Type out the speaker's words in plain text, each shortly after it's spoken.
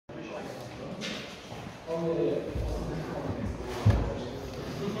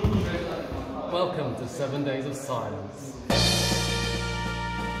Welcome to 7 Days of Silence.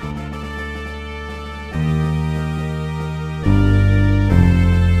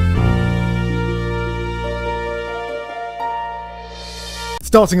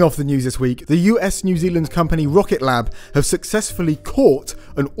 Starting off the news this week, the US-New Zealand company Rocket Lab have successfully caught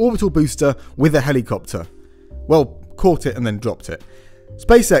an orbital booster with a helicopter. Well, caught it and then dropped it.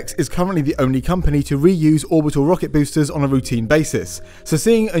 SpaceX is currently the only company to reuse orbital rocket boosters on a routine basis, so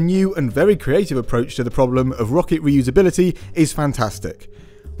seeing a new and very creative approach to the problem of rocket reusability is fantastic.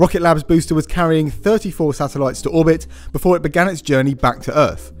 Rocket Lab's booster was carrying 34 satellites to orbit before it began its journey back to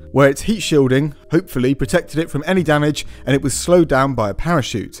Earth, where its heat shielding hopefully protected it from any damage and it was slowed down by a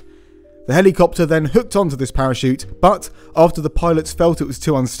parachute. The helicopter then hooked onto this parachute, but after the pilots felt it was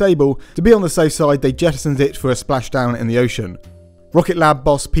too unstable, to be on the safe side they jettisoned it for a splashdown in the ocean. Rocket Lab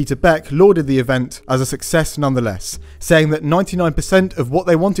boss Peter Beck lauded the event as a success nonetheless, saying that 99% of what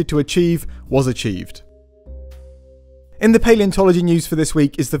they wanted to achieve was achieved. In the paleontology news for this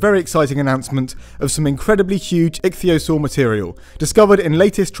week is the very exciting announcement of some incredibly huge ichthyosaur material discovered in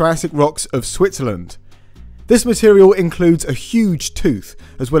latest Triassic rocks of Switzerland. This material includes a huge tooth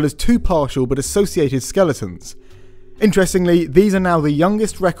as well as two partial but associated skeletons. Interestingly, these are now the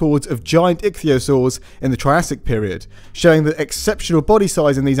youngest records of giant ichthyosaurs in the Triassic period, showing that exceptional body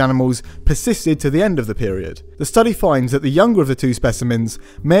size in these animals persisted to the end of the period. The study finds that the younger of the two specimens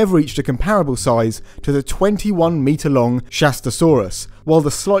may have reached a comparable size to the 21-metre-long Shastasaurus, while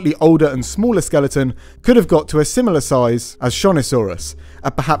the slightly older and smaller skeleton could have got to a similar size as Shonisaurus,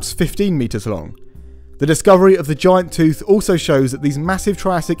 at perhaps 15 metres long. The discovery of the giant tooth also shows that these massive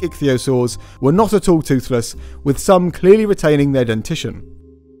Triassic ichthyosaurs were not at all toothless, with some clearly retaining their dentition.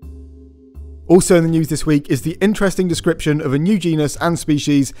 Also in the news this week is the interesting description of a new genus and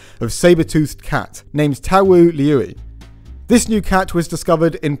species of sabre-toothed cat, named Taowu liui. This new cat was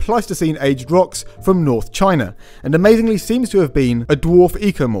discovered in Pleistocene-aged rocks from North China, and amazingly seems to have been a dwarf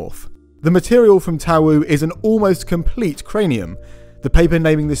ecomorph. The material from Taowu is an almost complete cranium. The paper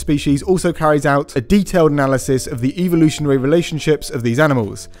naming this species also carries out a detailed analysis of the evolutionary relationships of these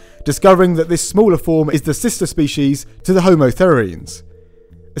animals, discovering that this smaller form is the sister species to the Homo therines.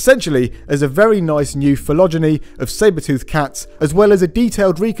 Essentially, there's a very nice new phylogeny of saber-toothed cats, as well as a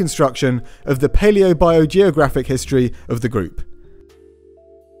detailed reconstruction of the paleobiogeographic history of the group.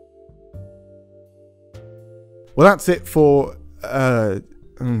 Well, that's it for...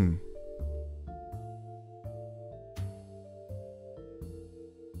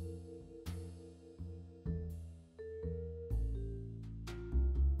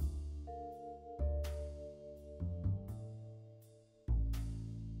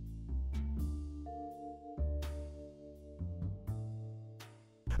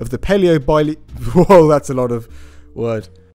 of the Whoa, that's a lot of word.